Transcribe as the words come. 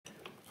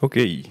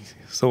Okay,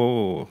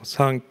 so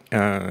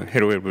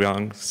hello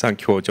everyone. Thank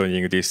you for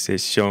joining this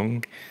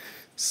session.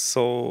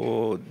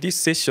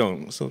 This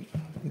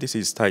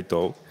is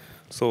title.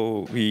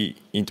 So we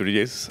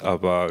introduce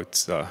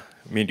about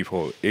mainly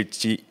for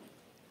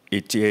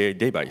HA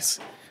device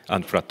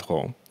and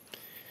platform.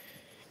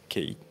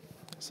 Okay,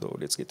 so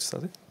let's get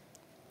started.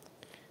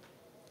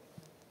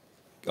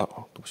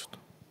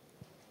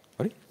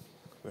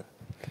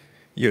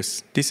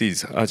 Yes, this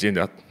is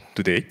agenda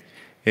today.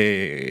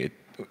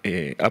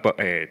 After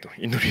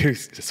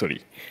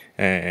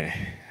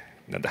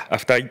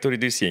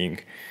introducing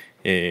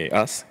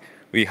us,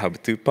 we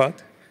have two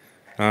parts.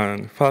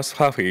 And first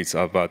half is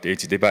about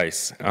edge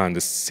device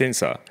and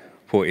sensor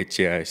for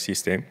HAI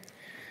system.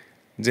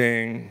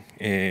 Then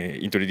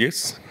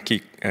introduce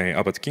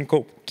about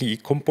key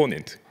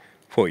component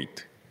for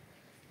it.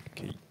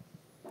 Okay.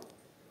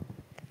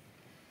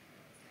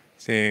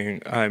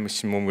 Then I'm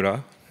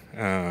Shimomura.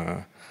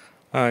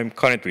 I'm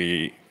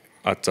currently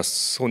at the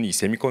Sony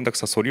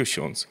Semiconductor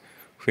Solutions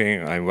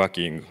when I'm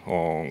working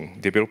on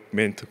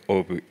development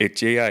of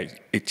HAI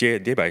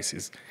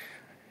devices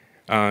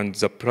and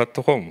the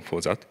platform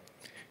for that.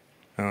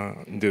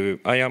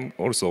 I am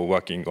also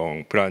working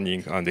on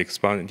planning and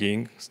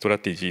expanding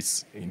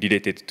strategies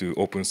related to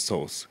open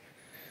source.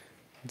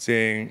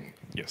 Then,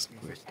 yes.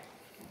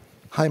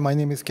 Hi, my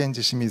name is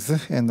Kenji Shimizu,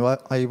 and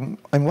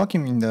I'm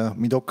working in the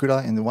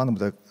Midokura and one of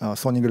the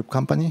Sony Group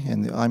company,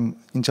 and I'm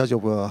in charge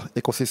of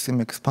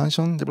ecosystem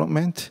expansion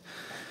development.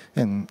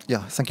 And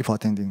yeah, thank you for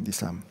attending this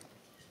time.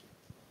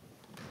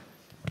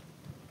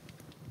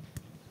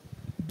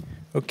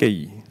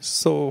 Okay,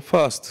 so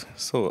first,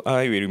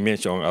 I will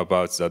mention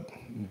about the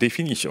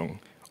definition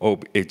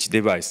of edge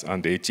device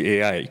and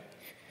HAI.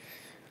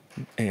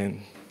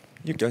 And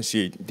you can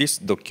see this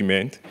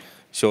document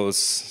shows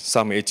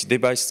some edge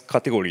device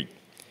category.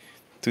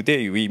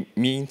 Today we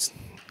mean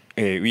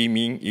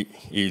it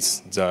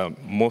is the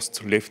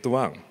most left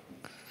one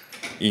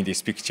in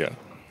this picture.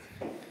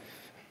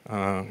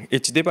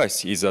 Edge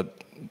device is a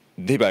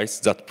device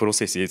that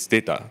processes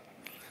data,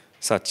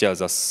 such as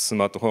a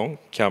smartphone,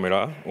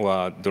 camera,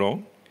 or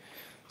drone.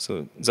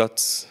 So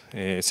that's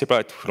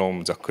separate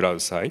from the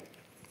cloud side.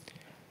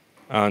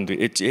 And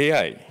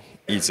HAI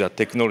is a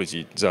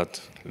technology that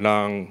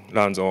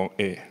runs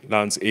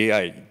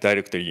AI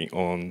directly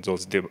on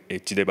those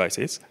edge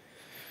devices.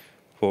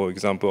 For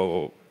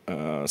example,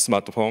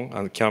 smartphone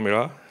and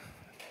camera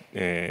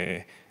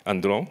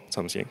and drone,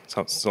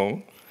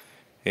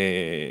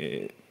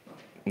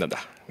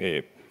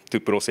 to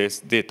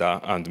process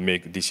data and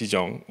make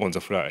decision on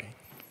the fly.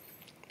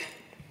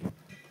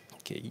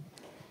 Okay.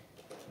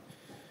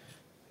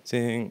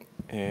 Then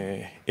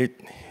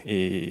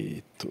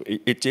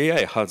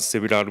HAI has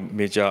several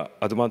major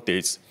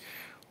advantages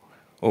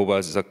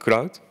over the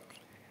cloud.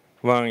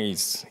 One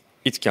is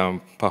it can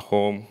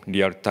perform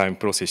real-time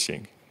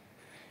processing.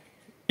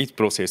 It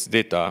processes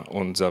data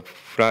on the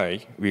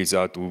fly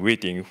without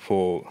waiting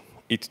for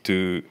it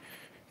to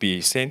be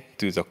sent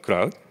to the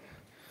cloud.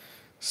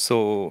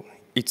 So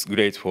it's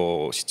great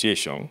for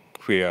situation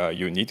where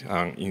you need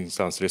an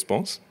instant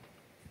response.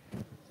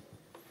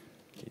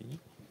 Okay.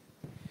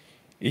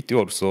 It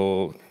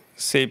also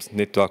saves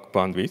network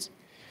bandwidth.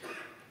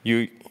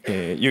 You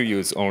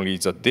use only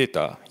the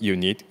data you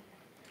need,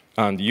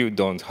 and you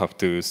don't have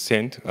to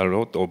send a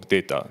lot of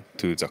data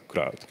to the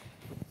cloud.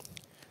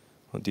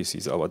 This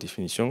is our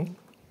definition.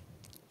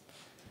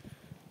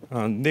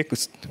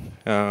 Next,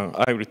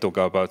 I will talk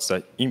about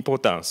the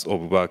importance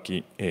of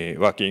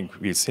working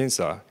with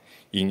sensor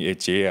in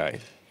HAI.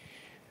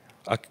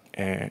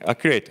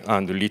 Accurate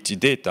and rich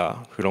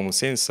data from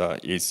sensor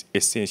is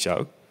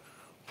essential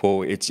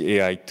for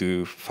HAI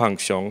to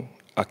function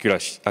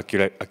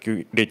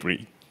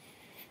accurately.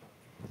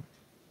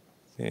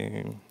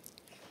 Then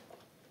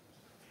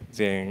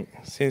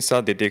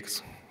sensor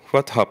detects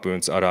what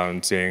happens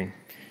around them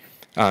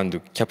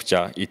and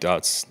capture it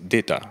as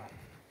data.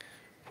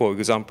 For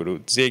example,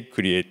 they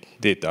create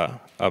data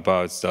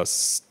about the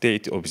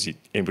state of the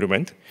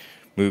environment,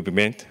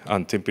 movement,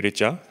 and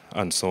temperature,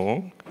 and so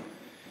on.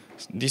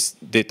 This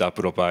data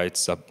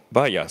provides a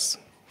bias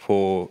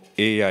for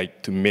AI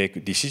to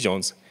make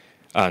decisions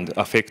and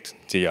affect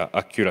their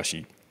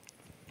accuracy.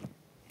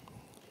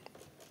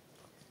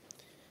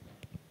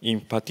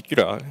 In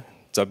particular,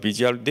 the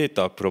visual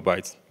data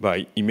provided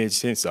by image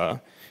sensor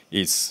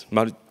is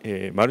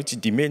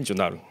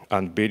multidimensional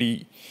and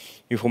very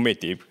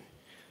informative,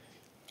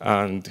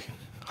 and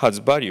has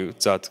value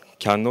that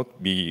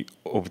cannot be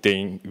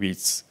obtained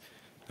with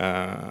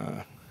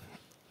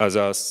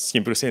other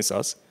simple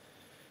sensors.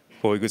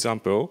 For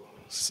example,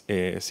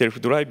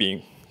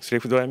 self-driving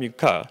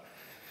car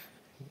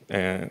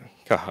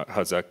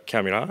has a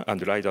camera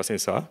and LiDAR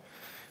sensor,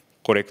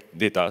 collect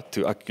data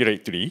to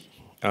accurately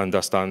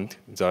understand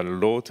the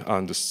road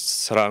and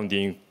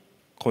surrounding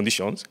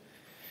conditions,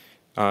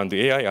 and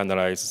AI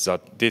analyzes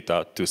that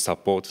data to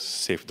support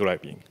safe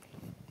driving.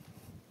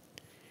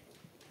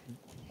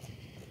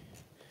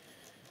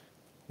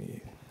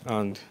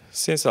 And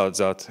sensors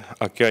that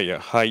acquire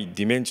high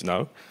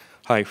dimensional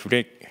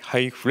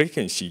high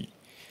frequency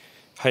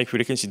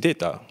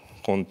data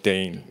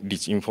contain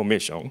rich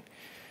information,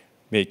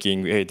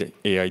 making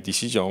AI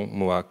decision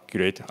more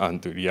accurate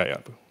and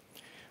reliable.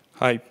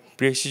 High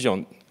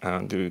precision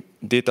and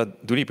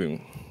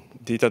data-driven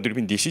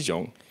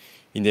decision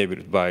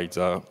enabled by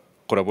the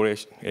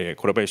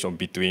collaboration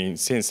between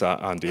sensor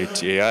and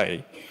edge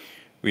AI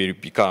will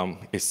become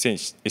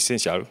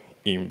essential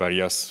in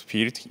various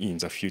fields in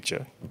the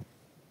future.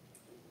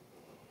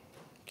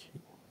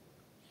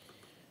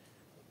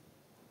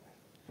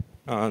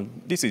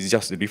 And this is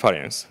just a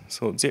reference.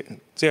 So there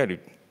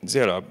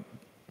are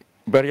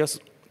various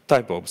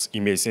types of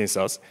image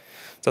sensors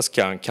that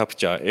can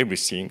capture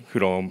everything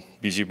from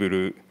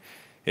visible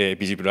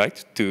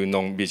light to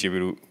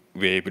non-visible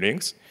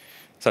wavelengths,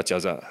 such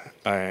as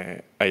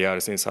IR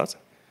sensors.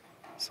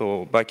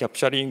 So by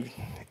capturing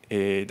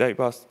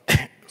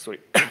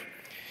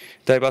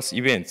diverse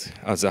events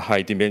as a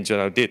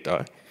high-dimensional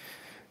data,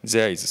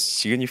 there is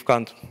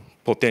significant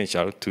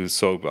potential to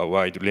solve a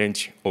wide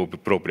range of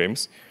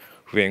problems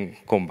when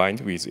combined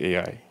with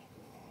AI.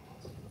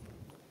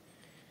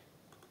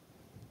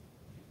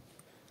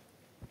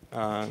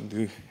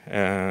 And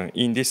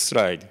in this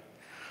slide,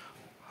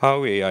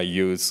 how AI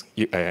use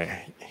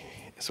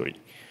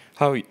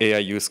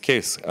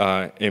cases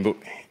are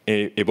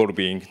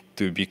evolving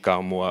to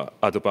become more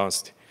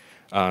advanced,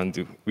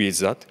 and with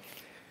that,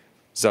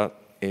 the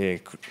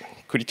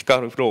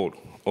critical role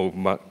of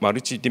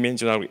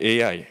multidimensional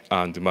AI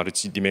and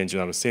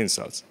multidimensional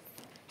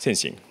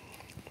sensing.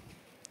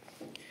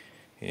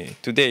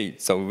 Today,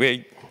 the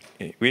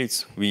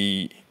ways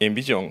we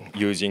envision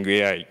using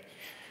AI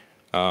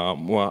are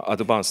more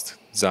advanced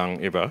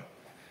than ever,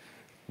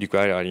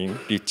 requiring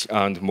rich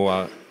and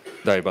more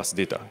diverse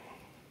data.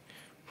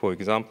 For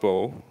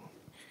example,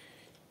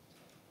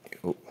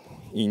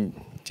 in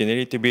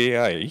generative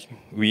AI,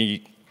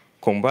 we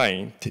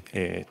combine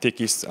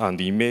text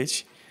and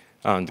image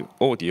and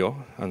audio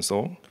and so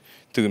on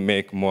to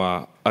make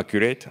more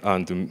accurate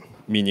and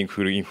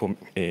meaningful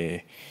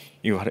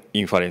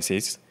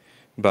inferences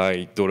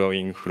by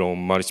drawing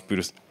from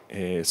multiple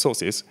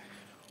sources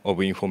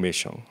of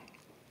information.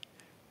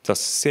 The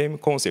same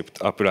concept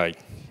applied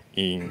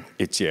in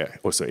HAI,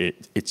 also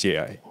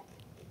HAI.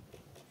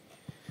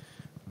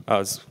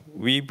 As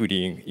we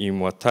bring in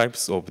more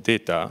types of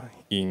data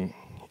in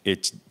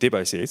edge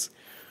devices,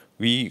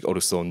 we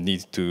also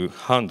need to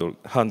handle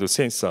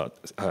sensor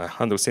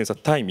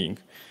timing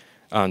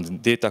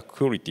and data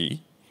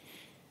quality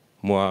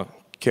more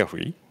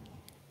carefully.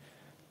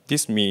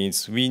 This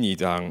means we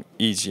need an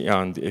easy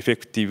and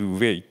effective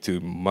way to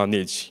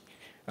manage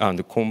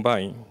and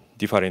combine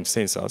different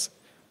sensors,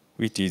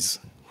 which is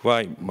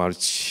why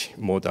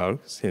multimodal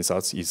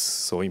sensors is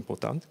so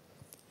important.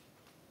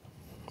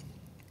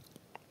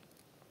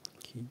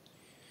 Okay.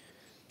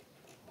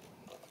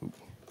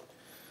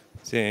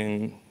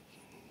 Then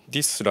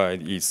this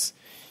slide is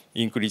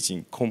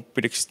increasing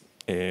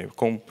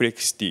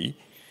complexity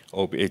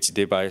of edge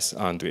device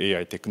and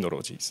AI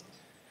technologies.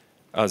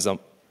 As the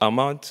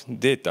amount as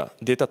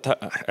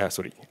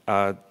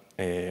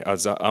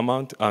the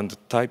amount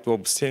and type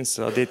of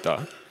sensor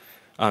data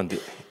and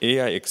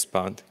AI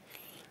expand,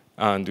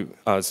 and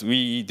as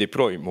we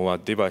deploy more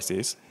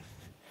devices,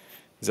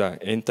 the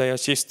entire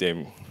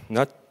system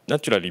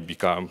naturally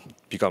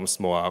becomes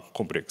more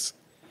complex.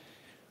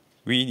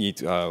 We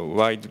need a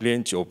wide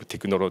range of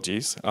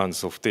technologies and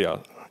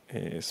software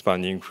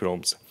spanning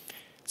from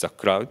the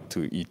cloud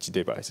to each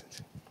device.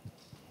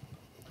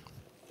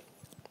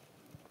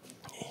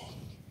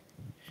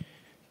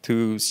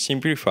 To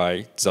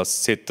simplify the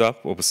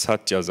setup of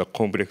such as a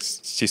complex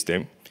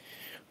system,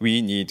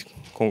 we need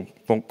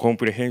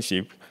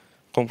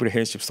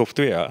comprehensive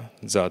software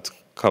that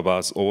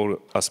covers all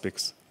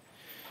aspects.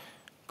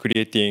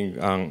 Creating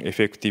an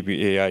effective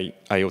AI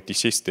IoT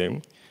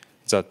system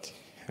that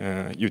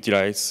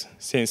utilizes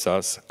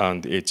sensors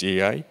and edge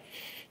AI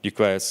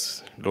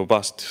requires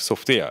robust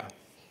software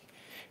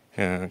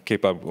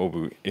capable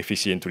of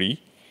efficiently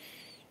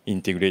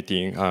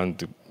integrating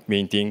and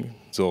maintaining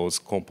those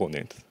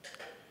components.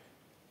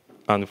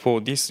 And for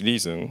this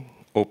reason,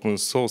 open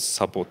source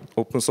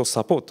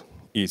support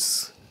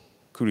is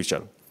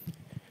crucial.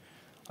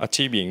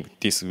 Achieving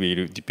this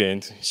will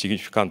depend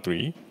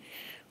significantly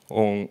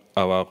on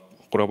our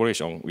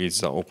collaboration with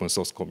the open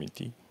source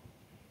community.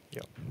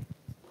 Yeah.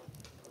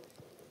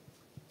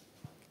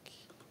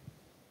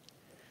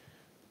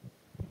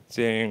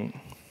 Then,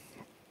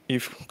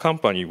 if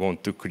company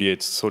want to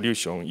create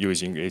solution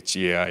using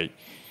HAI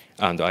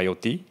and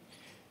IoT,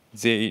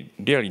 they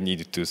really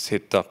need to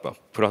set up a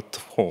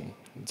platform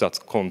that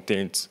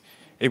contains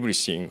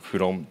everything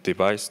from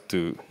device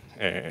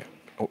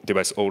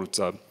all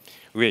the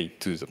way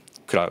to the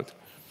cloud.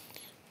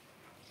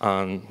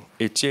 An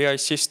HAI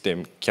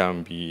system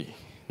can be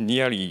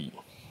nearly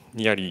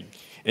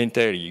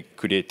entirely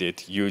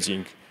created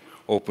using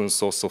open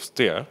source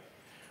software,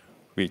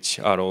 which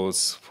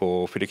allows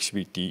for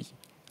flexibility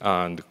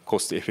and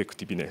cost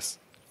effectiveness.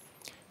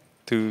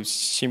 To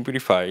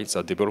simplify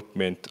the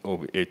development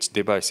of edge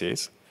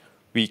devices,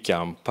 we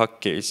can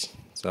package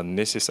the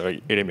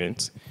necessary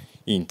elements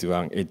into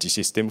an edge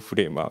system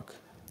framework.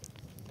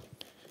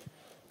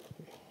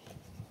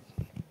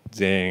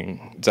 Then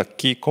the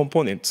key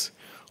components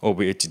of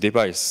edge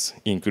device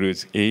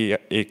include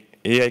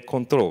AI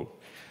control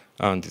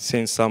and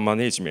sensor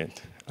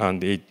management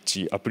and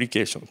edge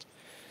applications.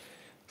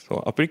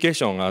 So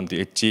application and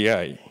edge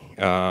AI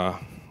are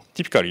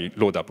typically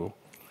loadable,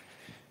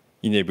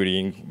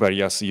 enabling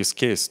various use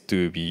cases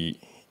to be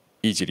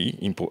easily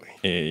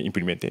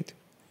implemented.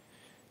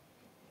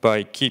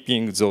 By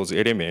keeping those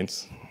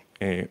elements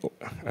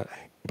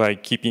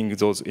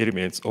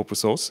open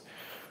source,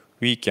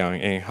 we can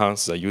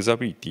enhance the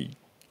usability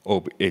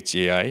of edge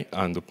AI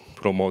and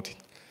promote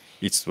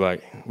its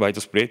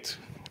widespread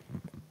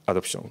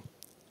adoption.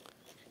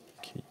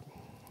 Okay.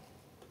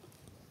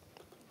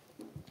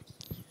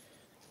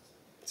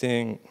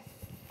 Then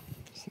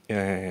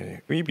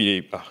we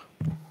believe.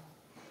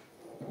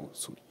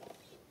 Sorry.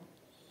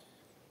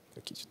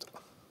 Okay,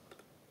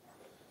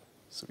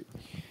 sorry.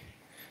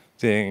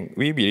 Then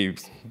we believe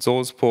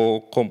those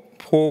four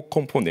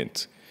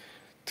components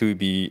to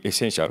be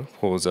essential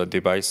for the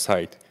device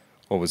side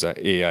of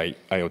the AI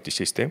IoT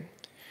system.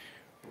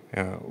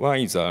 One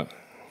is a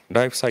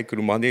life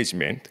cycle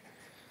management,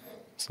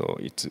 so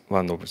it's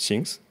one of the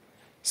things.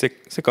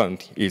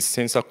 Second is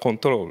sensor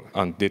control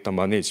and data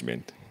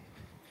management.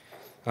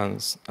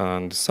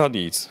 And third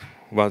is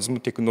Wasm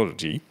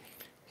technology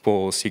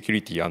for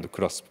security and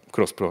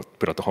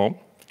cross-platform.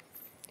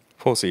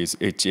 Fourth is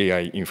edge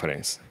AI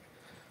inference.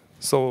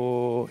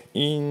 So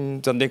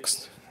in the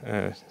next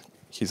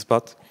his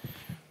part,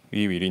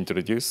 we will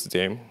introduce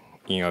them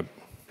in a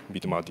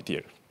bit more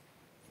detail.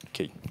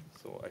 Okay,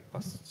 so I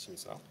pass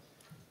Shimizu.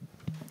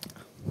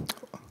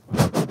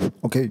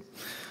 Okay.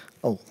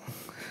 Oh.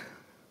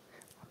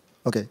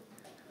 Okay.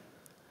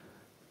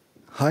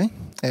 Hi,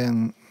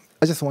 and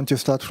I just want to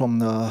start from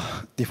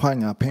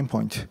defining a pain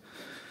point.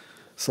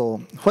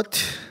 So,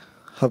 what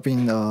have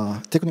been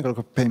technical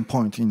pain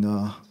point in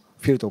the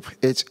field of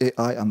edge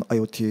AI and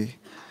IoT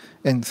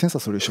and sensor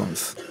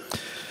solutions?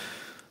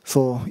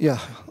 So, yeah,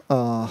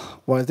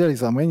 well, there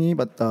is many,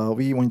 but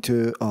we want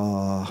to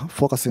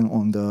focusing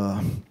on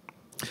the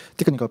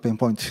technical pain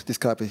point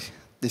described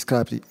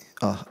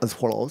as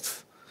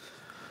follows.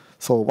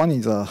 So, one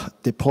is a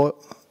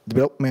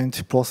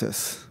development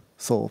process.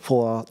 So,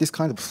 for this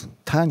kind of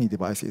tiny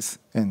devices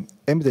and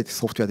embedded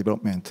software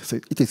development, so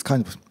it is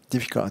kind of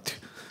difficult.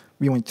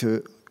 We need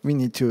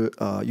to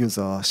use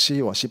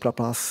C or C++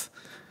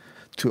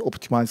 to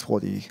optimize for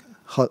the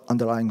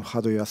underlying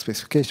hardware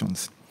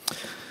specifications.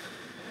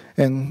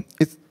 And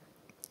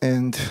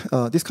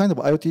this kind of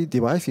IoT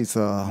device is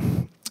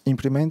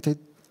implemented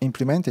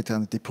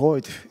and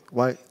deployed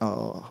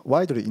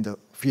widely in the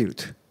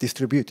field,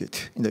 distributed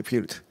in the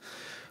field.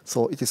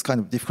 So it is kind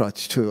of difficult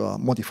to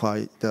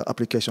modify the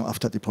application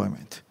after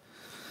deployment.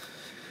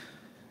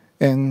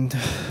 And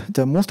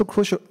the most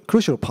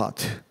crucial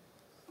part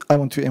I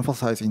want to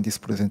emphasize in this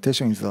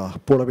presentation is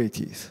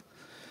vulnerabilities.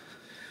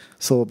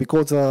 So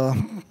because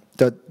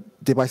the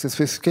device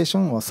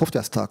specification or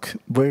software stack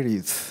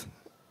varies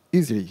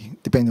easily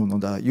depending on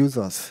the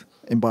user's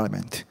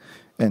environment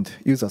and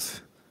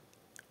user's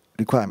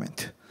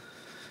requirement.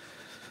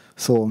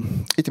 So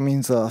it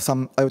means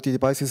some IoT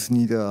devices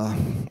need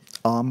an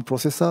ARM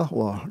processor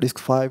or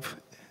RISC-V,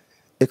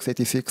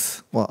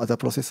 x86 or other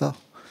processor.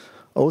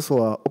 Also,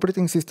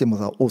 operating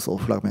systems are also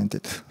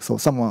fragmented. So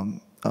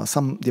some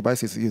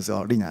devices use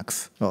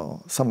Linux,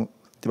 or some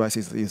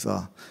devices use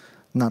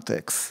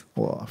NatX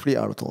or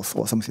FreeRTOS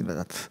or something like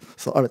that.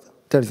 So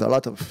there is a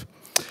lot of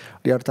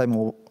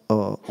real-time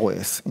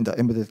OS in the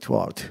embedded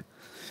world.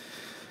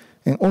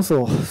 And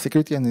also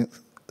safety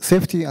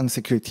and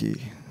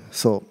security.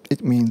 So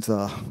it means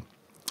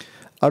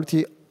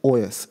RT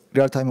OS,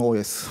 real-time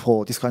OS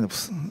for this kind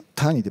of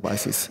tiny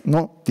devices,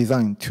 not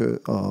designed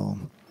to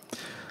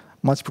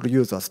multiple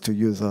users to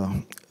use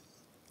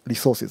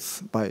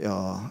resources by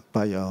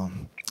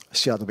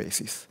shared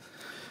basis.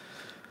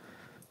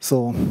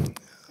 So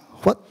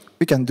what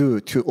we can do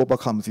to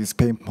overcome this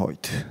pain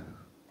point?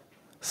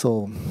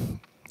 So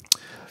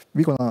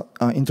we're gonna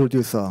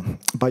introduce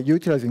by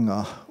utilizing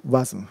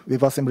Wasm,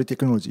 WebAssembly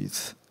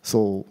technologies.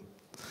 So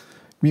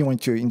we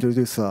want to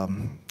introduce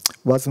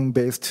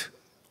Wasm-based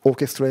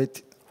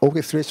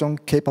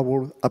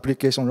orchestration-capable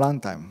application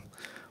runtime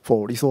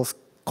for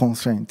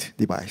resource-constrained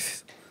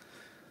device.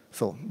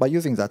 So by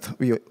using that,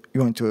 we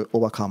want to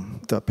overcome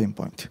the pain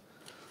point.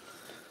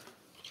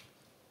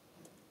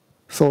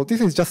 So this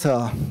is just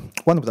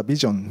one of the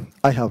vision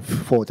I have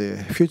for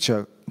the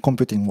future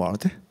computing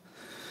world.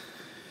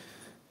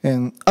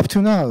 And up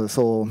to now,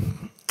 so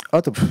a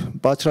lot of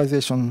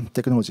virtualization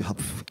technology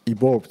have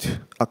evolved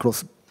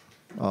across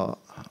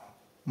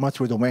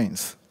multiple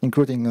domains,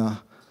 including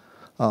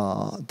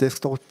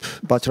desktop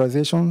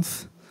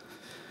virtualizations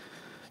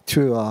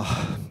to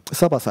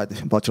server-side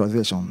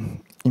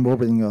virtualization,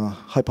 involving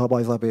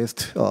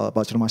hypervisor-based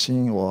virtual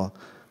machine or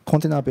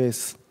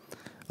container-based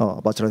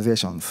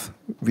virtualizations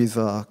with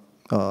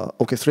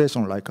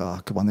orchestration like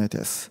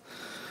Kubernetes.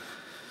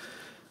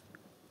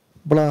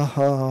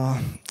 But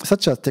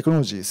such a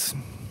technologies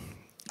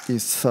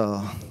is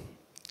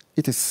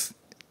it is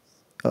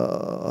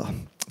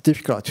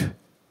difficult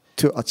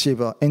to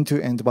achieve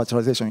end-to-end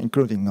virtualization,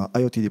 including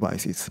IoT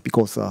devices,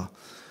 because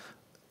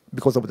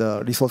of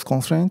the resource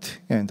constraint,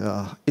 and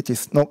it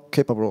is not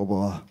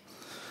capable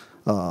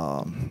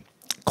of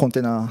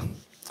container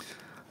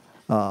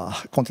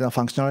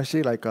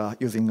functionality, like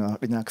using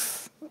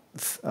Linux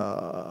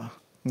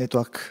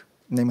network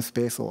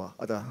namespace or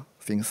other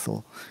things.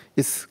 So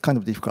it's kind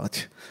of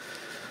difficult.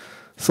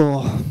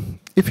 So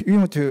if you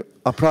want to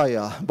apply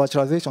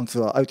virtualization to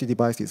IoT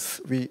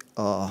devices, we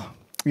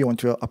want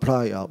to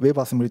apply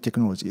WebAssembly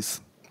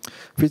technologies,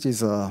 which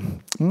is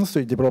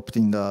mostly developed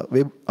in the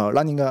web,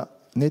 running a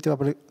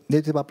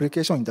native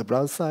application in the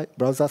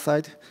browser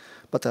side,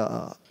 but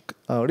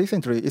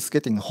recently it's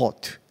getting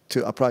hot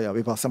to apply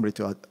WebAssembly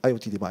to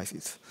IoT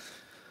devices.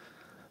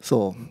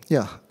 So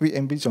yeah, we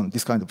envision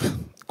this kind of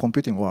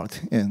computing world,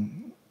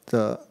 and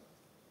the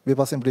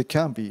WebAssembly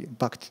can be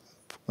back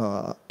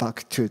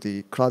to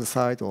the cloud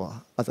side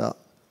or other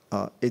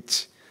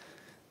edge,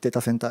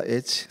 data center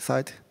edge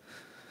side.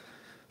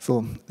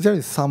 So there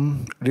is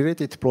some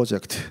related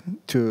project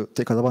to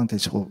take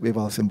advantage of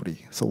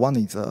WebAssembly. So one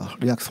is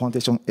Linux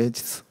Foundation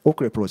Edge's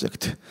Okre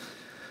project.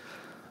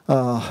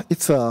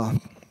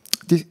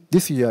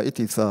 This year it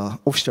is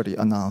officially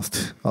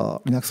announced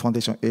Linux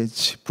Foundation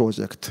Edge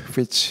project,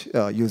 which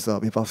uses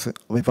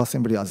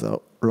WebAssembly as a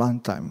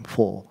runtime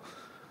for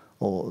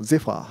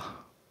Zephyr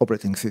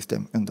operating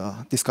system and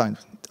this kind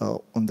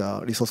on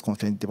the resource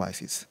constrained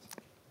devices.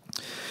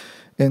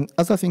 And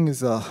other thing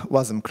is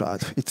Wasm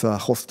Cloud. It's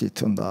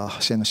hosted on the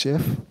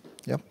ShareShift.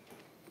 Yeah.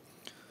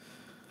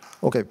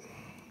 Okay.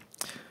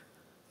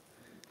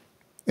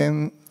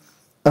 And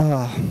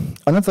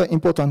another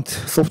important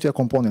software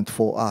component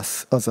for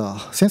us as a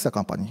sensor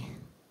company,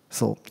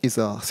 so is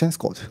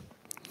SenseCode.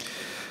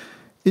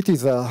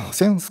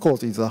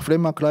 SenseCode is a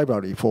framework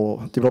library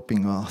for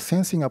developing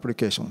sensing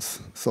applications.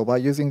 So by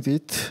using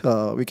it,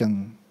 we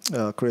can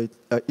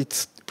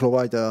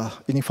provide a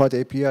unified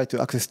API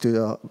to access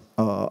to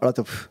a lot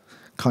of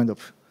kind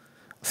of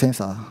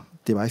sensor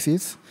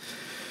devices.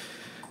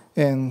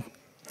 And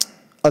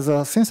as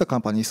a sensor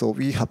company, so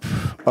we have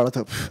a lot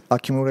of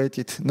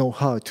accumulated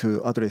know-how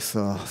to address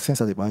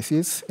sensor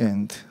devices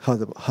and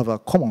have a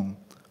common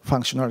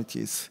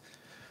functionalities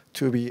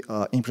to be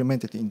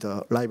implemented in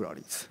the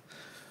libraries.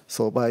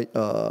 So by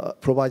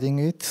providing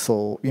it,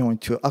 so we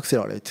want to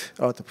accelerate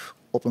a lot of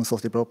open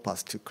source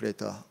developers to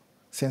create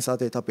sensor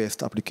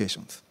data-based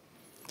applications.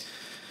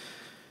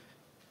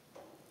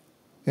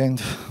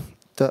 And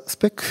the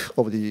spec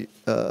of the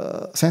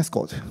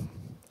SenseCode.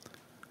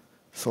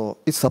 So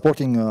it's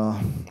supporting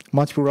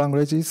multiple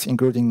languages,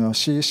 including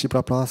C, C++,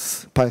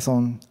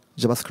 Python,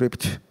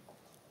 JavaScript,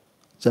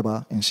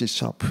 Java, and C#.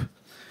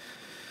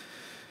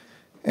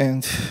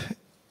 And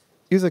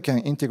user can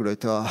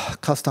integrate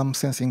custom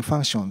sensing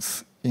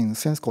functions in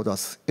SenseCode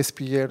as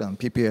SPL and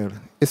PPL.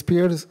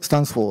 SPL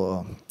stands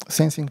for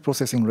Sensing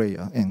Processing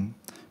Layer, and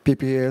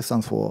PPL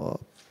stands for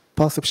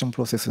Perception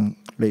Processing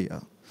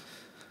Layer.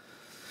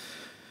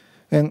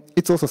 And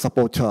it also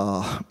supports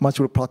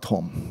multiple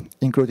platforms,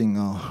 including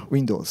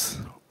Windows,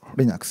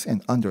 Linux,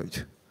 and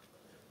Android.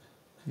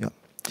 Yeah,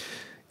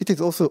 it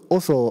is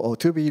also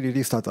to be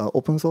released as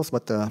open source,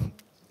 but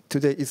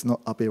today it's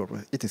not available.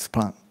 It is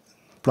planned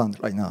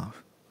right now.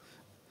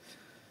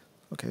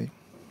 Okay.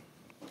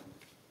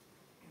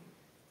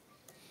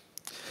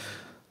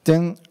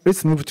 Then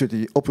let's move to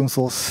the open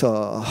source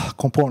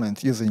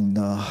component using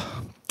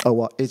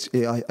our Edge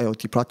AI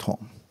IoT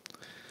platform.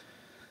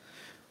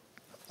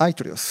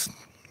 ITRIOS,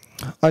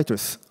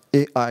 AITRIOS,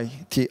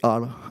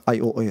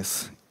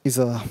 is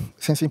a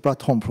sensing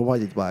platform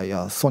provided by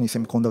Sony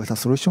Semiconductor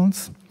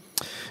Solutions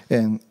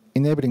and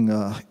enabling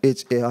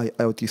Edge AI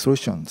IoT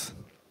solutions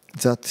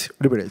that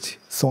leverage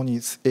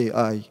Sony's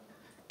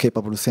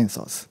AI-capable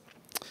sensors.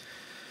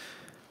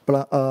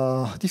 But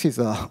this is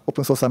an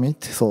open source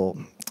summit, so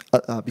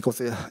because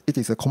it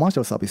is a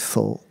commercial service,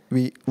 so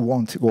we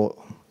won't go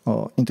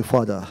into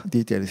further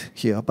details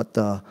here. But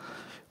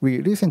we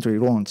recently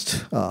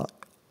launched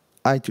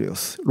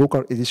ITRIOS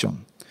local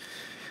edition,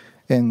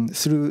 and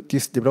through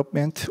this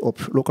development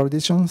of local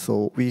edition,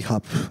 so we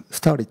have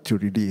started to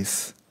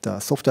release the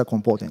software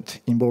component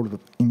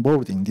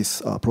involved in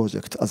this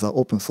project as an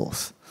open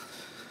source.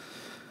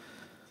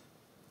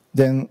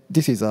 Then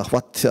this is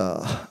what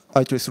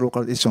ITRIOS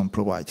local edition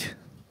provides.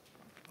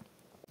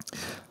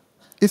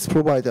 It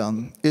provides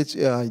an Edge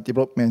AI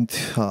development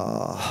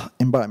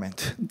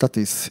environment that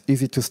is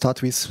easy to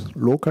start with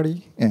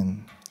locally,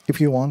 and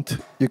if you want,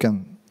 you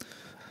can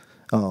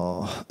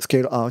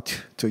scale out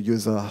to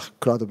use a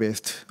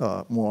cloud-based,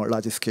 more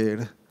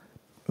large-scale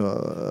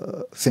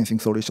sensing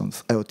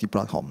solutions IoT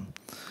platform.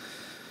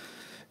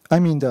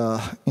 I'm in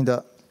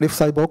the left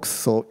side box,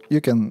 so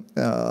you can.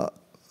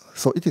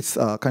 So it is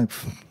kind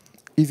of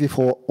easy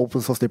for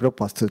open source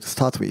developers to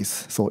start with.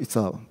 So it's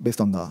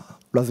based on the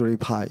Raspberry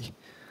Pi,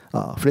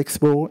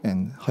 flexible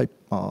and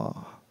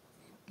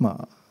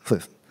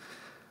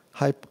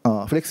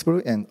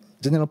flexible and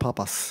general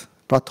purpose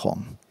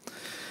platform.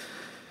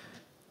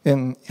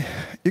 And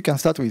you can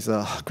start with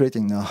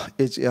creating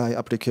edge AI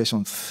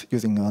applications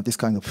using this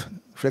kind of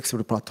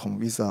flexible platform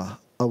with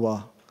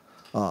our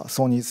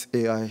Sony's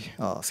AI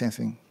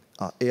sensing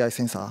AI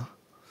sensor,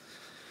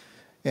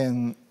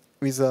 and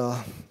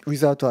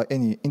without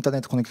any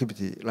internet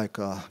connectivity like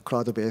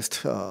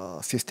cloud-based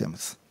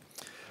systems.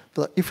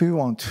 But if you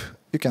want,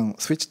 you can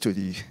switch to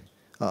the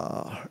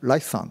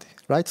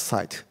right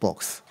side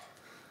box.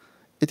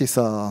 It is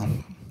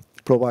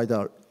provide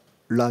a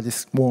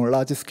more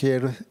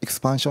large-scale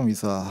expansion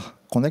with a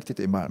connected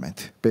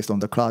environment based on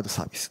the cloud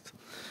service.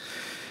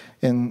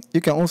 And you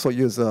can also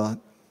use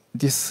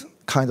this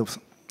kind of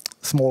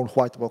small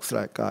white box,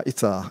 like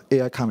it's an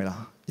AI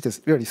camera. It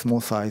is really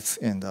small size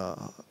and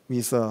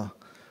with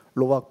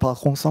lower power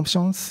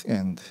consumptions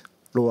and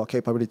lower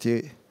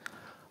capability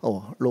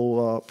or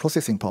lower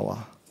processing power.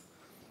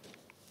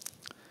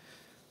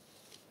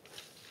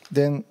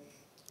 Then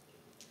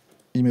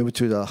we move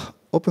to the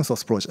open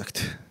source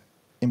project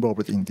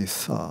involved in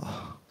this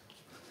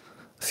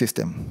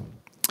system.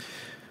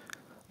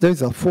 There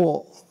is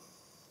 4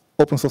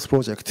 open source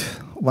projects.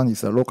 One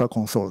is a local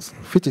consoles,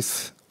 which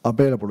is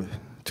available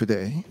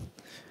today.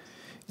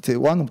 It is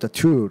one of the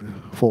tools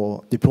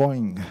for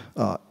deploying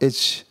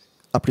edge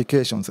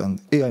applications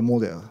and AI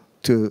model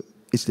to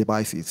edge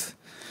devices.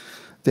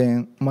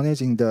 Then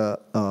managing the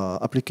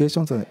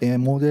applications and AI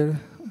model,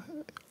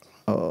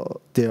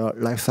 their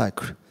life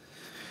cycle,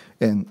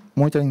 and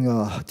monitoring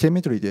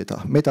telemetry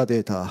data,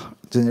 metadata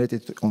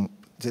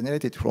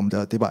generated from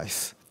the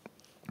device.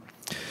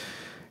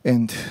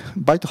 And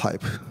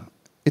ByteHype,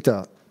 it's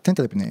a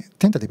tentative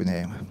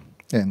name,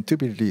 and to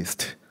be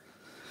released.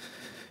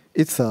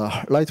 It's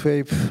a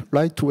lightweight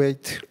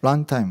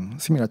runtime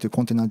similar to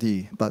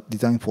Containerd, but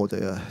designed for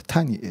the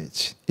tiny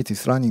edge. It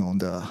is running on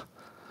the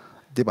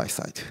device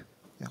side.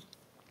 Yeah.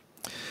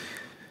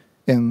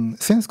 And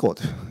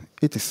SenseCode,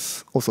 it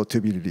is also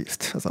to be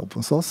released as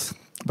open source,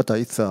 but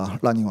it's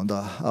running on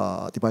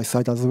the device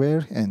side as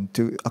well, and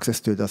to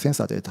access to the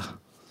sensor data.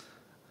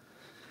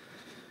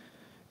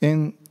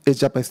 In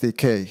Edge App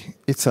SDK,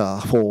 it's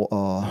for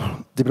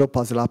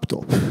developers'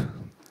 laptop.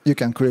 You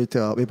can create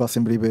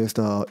WebAssembly-based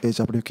edge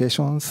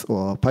applications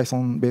or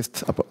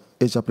Python-based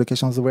edge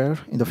applications as well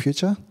in the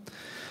future.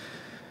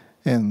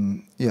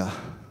 And yeah,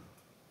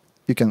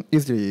 you can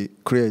easily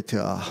create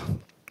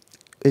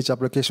edge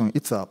application.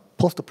 It's a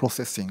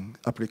post-processing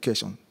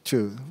application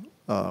to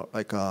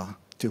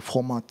to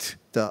format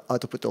the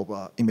output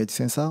of image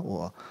sensor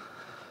or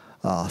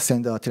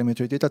send the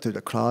telemetry data to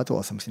the cloud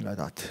or something like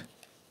that.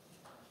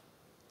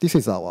 This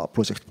is our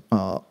project,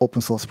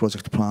 open source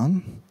project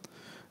plan,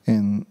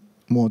 and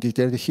more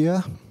detailed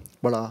here.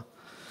 But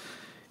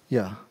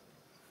yeah,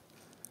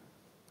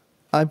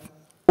 I've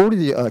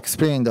already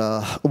explained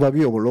the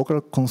overview of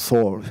local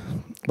console,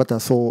 but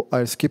so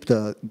I'll skip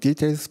the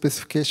detailed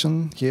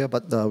specification here.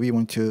 But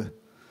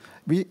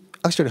we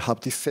actually have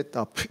this set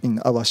up in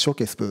our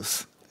showcase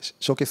booth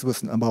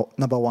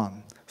number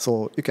 1.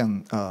 So you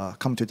can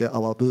come to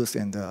our booth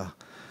and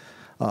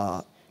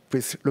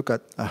please look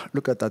at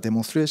the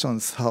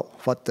demonstrations,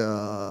 what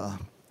the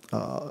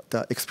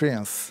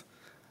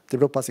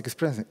developers'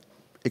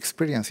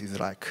 experience is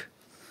like.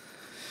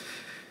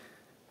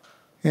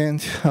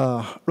 And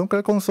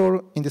local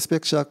console in this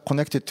picture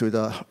connected to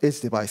the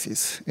edge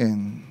devices,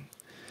 and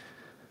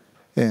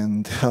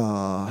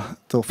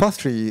so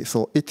firstly,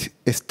 so it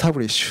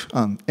established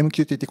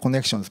MQTT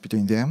connections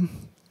between them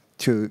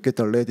to get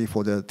ready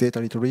for the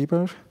data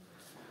retrieval.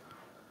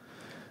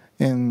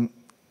 And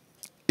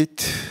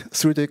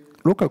through the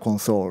local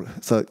console,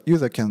 the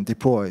user can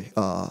deploy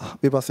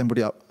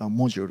WebAssembly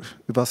module,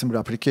 WebAssembly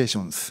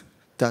applications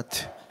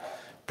that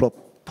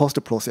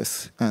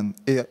post-process and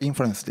AI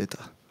inference data.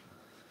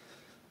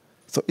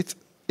 So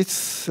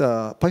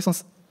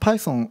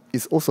Python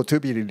is also to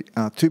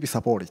be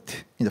supported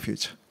in the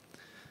future.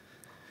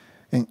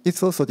 And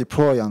it's also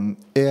deploy an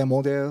AI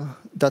model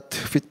that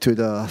fit to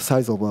the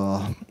size of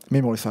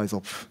memory size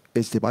of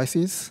edge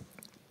devices.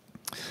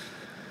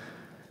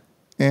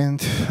 And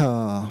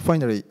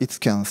finally, it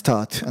can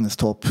start and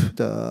stop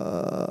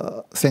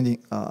the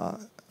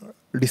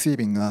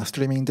receiving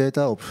streaming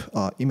data of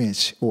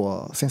image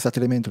or sensor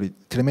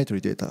telemetry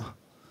data.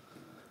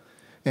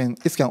 And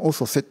it can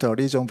also set a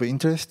region of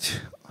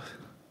interest.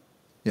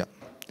 Yeah.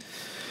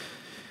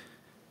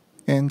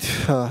 And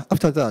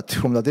after that,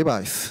 from the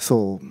device,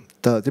 so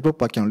the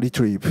developer can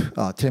retrieve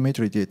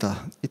telemetry data.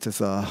 It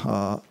is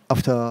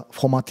after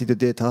formatted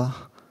data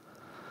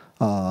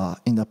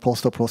in the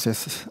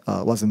post-process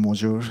Wasm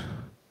module,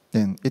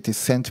 then it is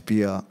sent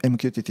via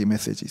MQTT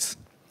messages.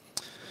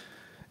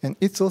 And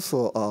it's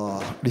also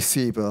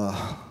receive a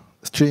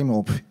stream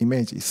of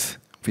images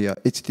via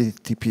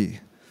HTTP.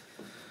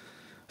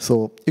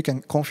 So you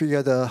can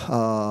configure the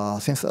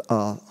sensor.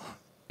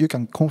 You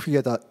can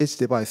configure the edge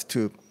device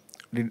to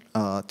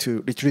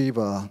retrieve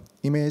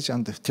image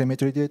and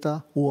telemetry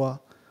data, or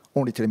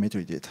only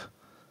telemetry data,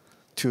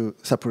 to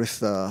suppress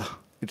the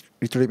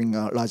retrieving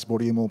a large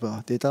volume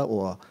of data,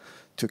 or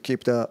to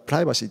keep the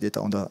privacy data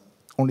on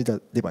only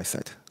the device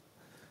side.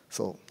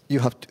 So you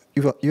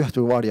have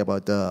to worry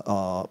about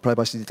the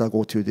privacy data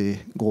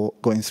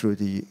going through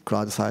the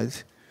cloud side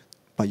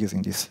by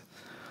using this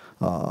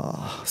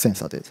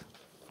sensor data.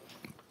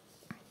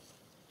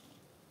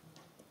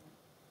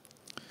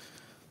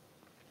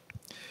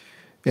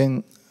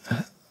 And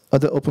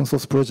other open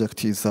source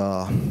project is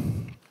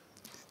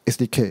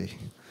SDK.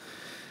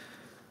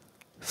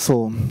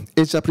 So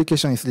Edge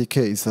application SDK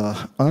is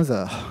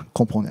another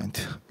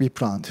component we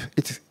planned.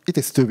 It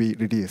is to be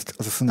released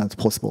as soon as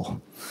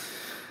possible.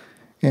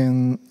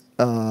 And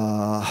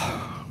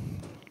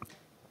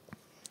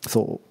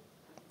so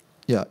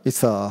yeah, it's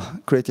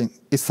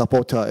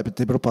support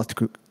developers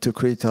to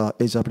create an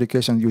Edge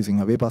application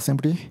using a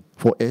WebAssembly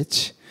for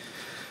Edge.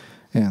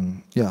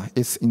 And yeah,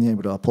 it's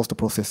enabled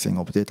post-processing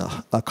of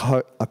data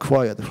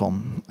acquired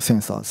from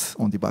sensors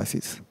on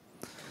devices.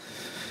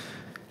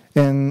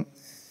 And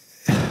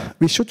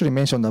we should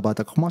mention about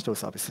the commercial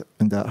service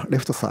on the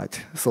left side.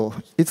 So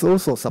it's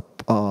also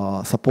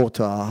support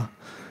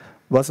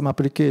Wasm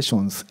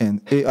applications and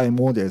AI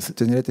models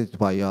generated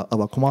by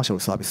our commercial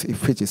service,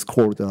 which is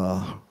called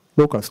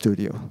Local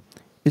Studio.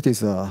 It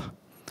is an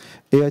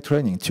AI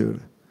training tool.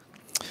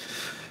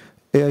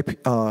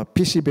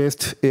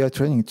 PC-based AI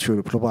training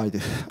tool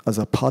provided as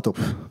a part of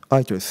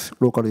IoT's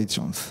local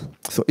editions.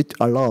 So it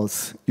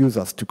allows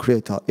users to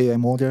create an AI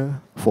model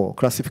for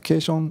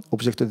classification,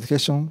 object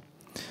detection,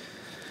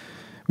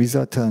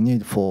 without a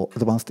need for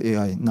advanced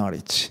AI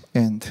knowledge.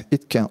 And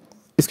it can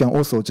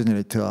also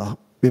generate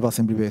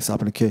WebAssembly-based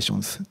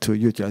applications to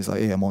utilize the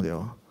AI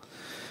model.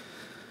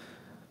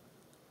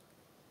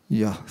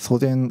 Yeah, so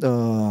then,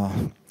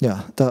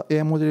 the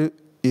AI model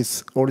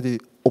is already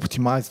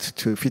optimized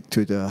to fit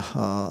to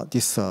the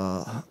this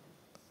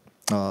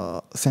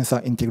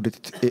sensor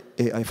integrated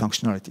AI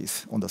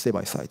functionalities on the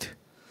device side.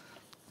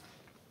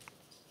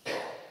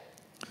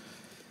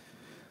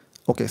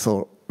 Okay,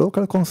 so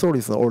local console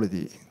is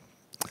already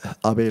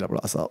available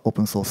as an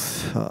open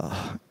source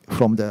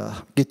from the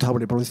GitHub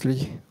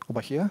repository over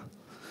here.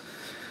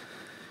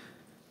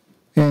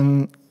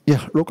 And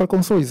yeah, local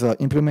console is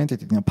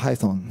implemented in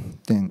Python.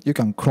 Then you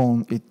can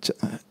clone it.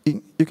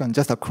 You can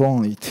just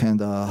clone it, and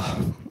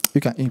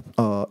you can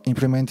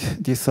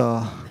implement this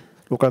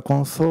local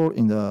console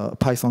in the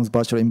Python's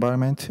virtual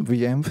environment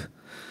 (VM),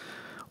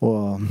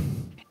 or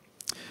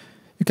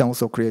you can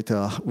also create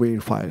a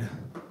WAV file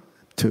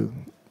to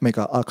make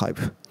an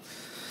archive.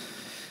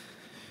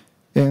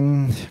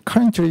 And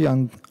currently,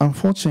 and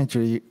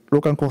unfortunately,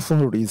 local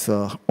console is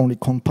only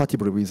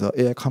compatible with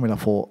AI camera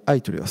for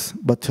iTunes,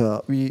 but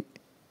we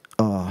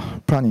are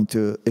planning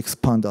to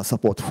expand the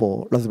support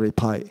for Raspberry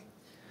Pi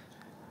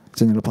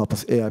general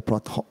purpose AI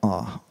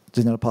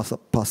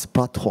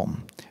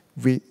platform.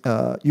 We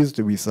used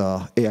with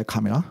AI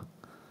camera.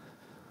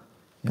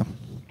 Yeah.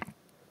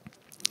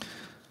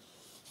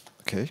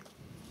 Okay.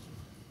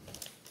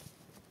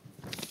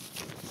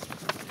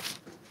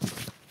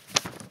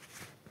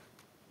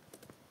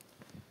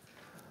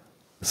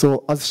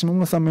 So as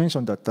Shimomura-san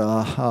mentioned that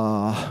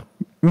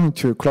we need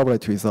to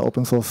collaborate with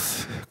open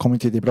source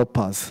community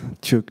developers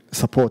to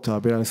support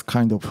various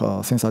kind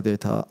of sensor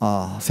data,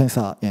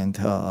 sensor and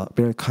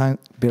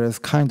various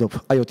kind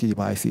of IoT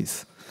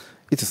devices.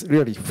 It is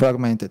really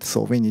fragmented,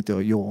 so we need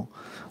your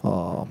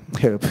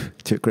help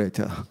to create,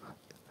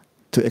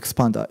 to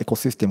expand the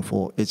ecosystem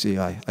for Edge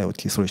AI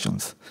IoT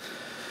solutions.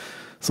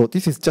 So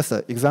this is just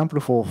an example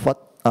for what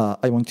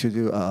I want to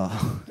do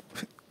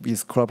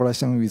with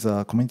collaboration with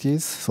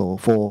communities. So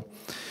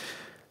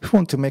we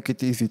want to make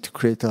it easy to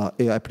create an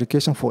AI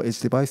application for edge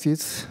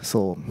devices.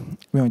 So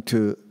we want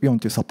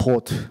to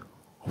support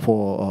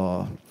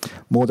for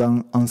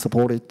modern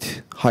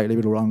unsupported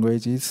high-level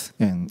languages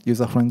and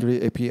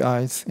user-friendly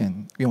APIs,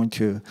 and we want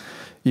to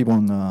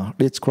even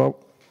rich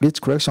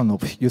collection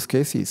of use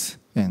cases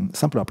and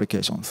sample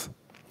applications.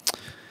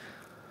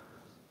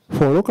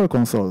 For local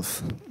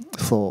consoles,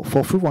 so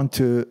for who want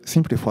to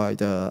simplify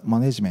the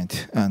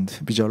management and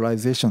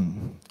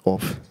visualization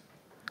of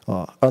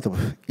a lot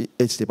of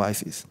edge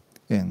devices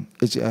and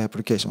edge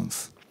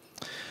applications.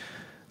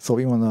 So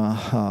we want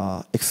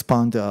to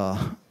expand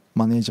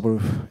manageable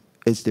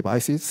edge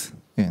devices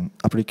and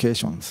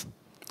applications.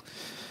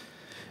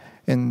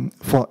 And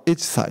for edge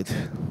side,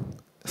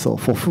 so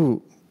for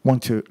who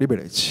want to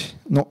leverage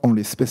not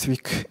only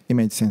specific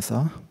image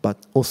sensor, but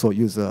also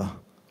use a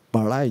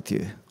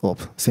variety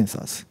of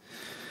sensors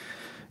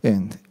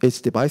and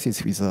edge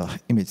devices with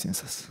image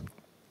sensors.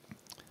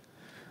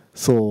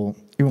 So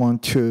we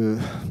want to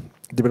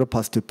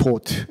developers to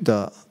port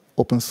the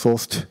open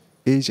sourced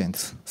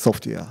agents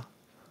software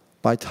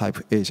by type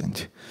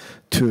agent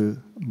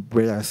to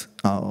various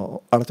a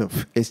lot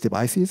of edge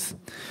devices,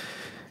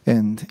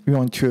 and we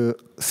want to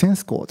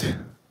sense code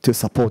to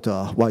support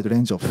a wide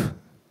range of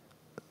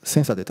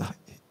sensor data.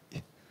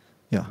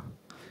 Yeah,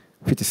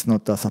 which is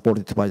not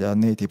supported by the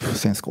native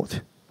sense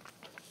code.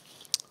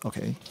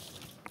 Okay.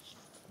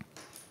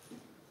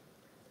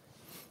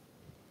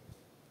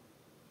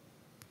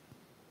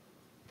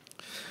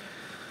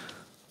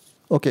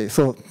 Okay,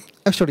 so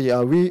actually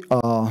we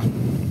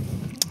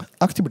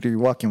actively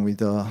working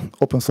with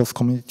open source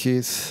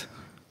communities.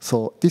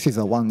 So this is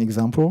one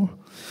example.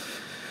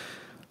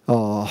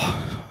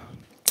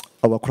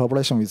 Our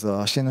collaboration with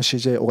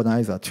CNCJ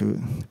organizer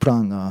to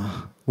plan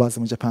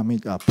Wasm Japan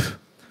meetup,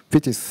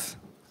 which is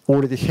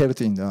already held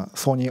in the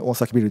Sony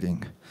Osaka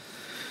building.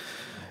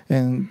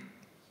 And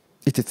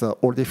it is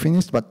already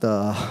finished, but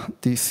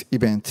this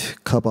event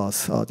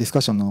covers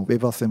discussion on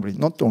WebAssembly,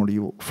 not only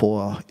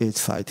for edge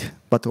side,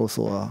 but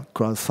also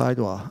cloud side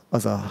or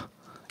other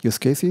use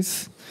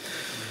cases,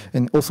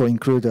 and also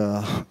include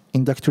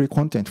introductory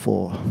content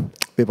for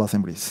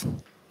WebAssemblies.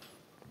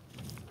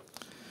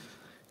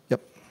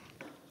 Yep.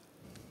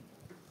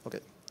 Okay,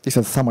 this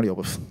is a summary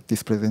of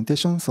this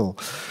presentation. So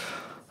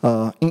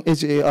in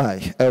Edge AI,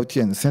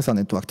 IoT, and sensor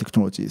network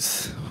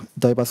technologies,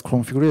 diverse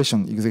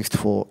configuration exists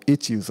for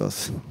each user.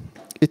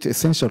 It's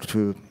essential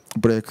to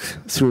break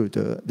through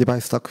the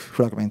device stack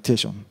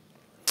fragmentation.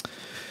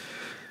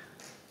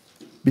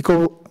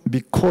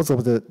 Because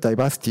of the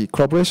diversity,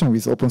 collaboration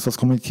with open source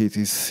communities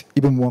is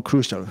even more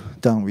crucial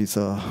than with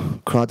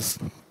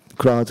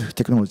cloud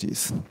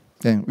technologies.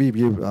 And we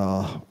believe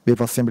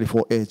WebAssembly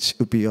for Edge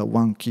would be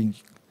one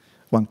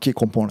key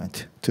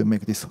component to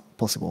make this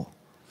possible.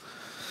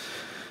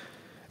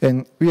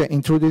 And we are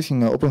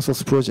introducing an open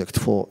source project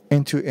for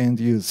end-to-end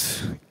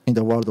use in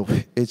the world of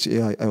Edge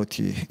AI,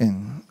 IoT,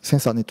 and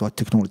sensor network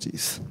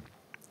technologies.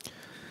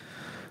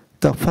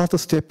 The first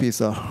step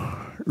is a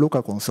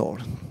local console.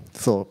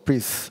 So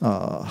please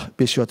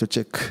be sure to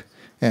check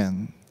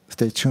and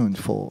stay tuned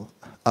for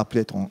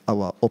update on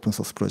our open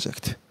source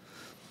project.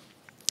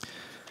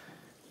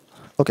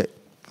 Okay,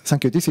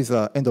 thank you. This is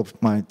the end of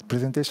my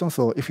presentation.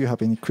 So if you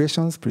have any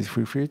questions, please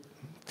feel free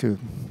to,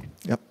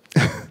 yep.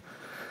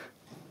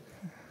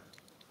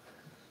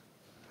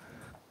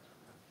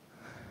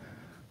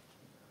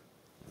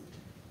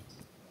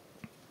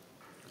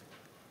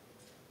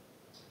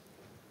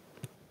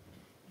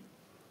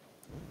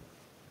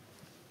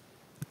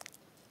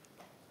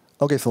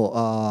 Okay, so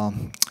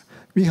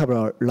we have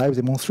a live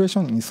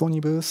demonstration in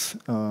Sony booth,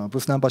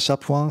 booth number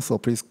 #1. So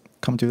please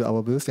come to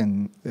our booth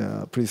and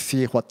please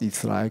see what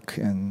it's like.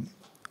 And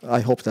I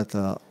hope that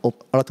a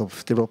lot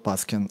of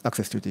developers can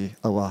access to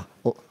our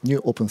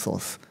new open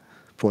source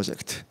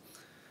project.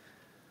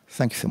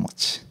 Thank you so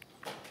much.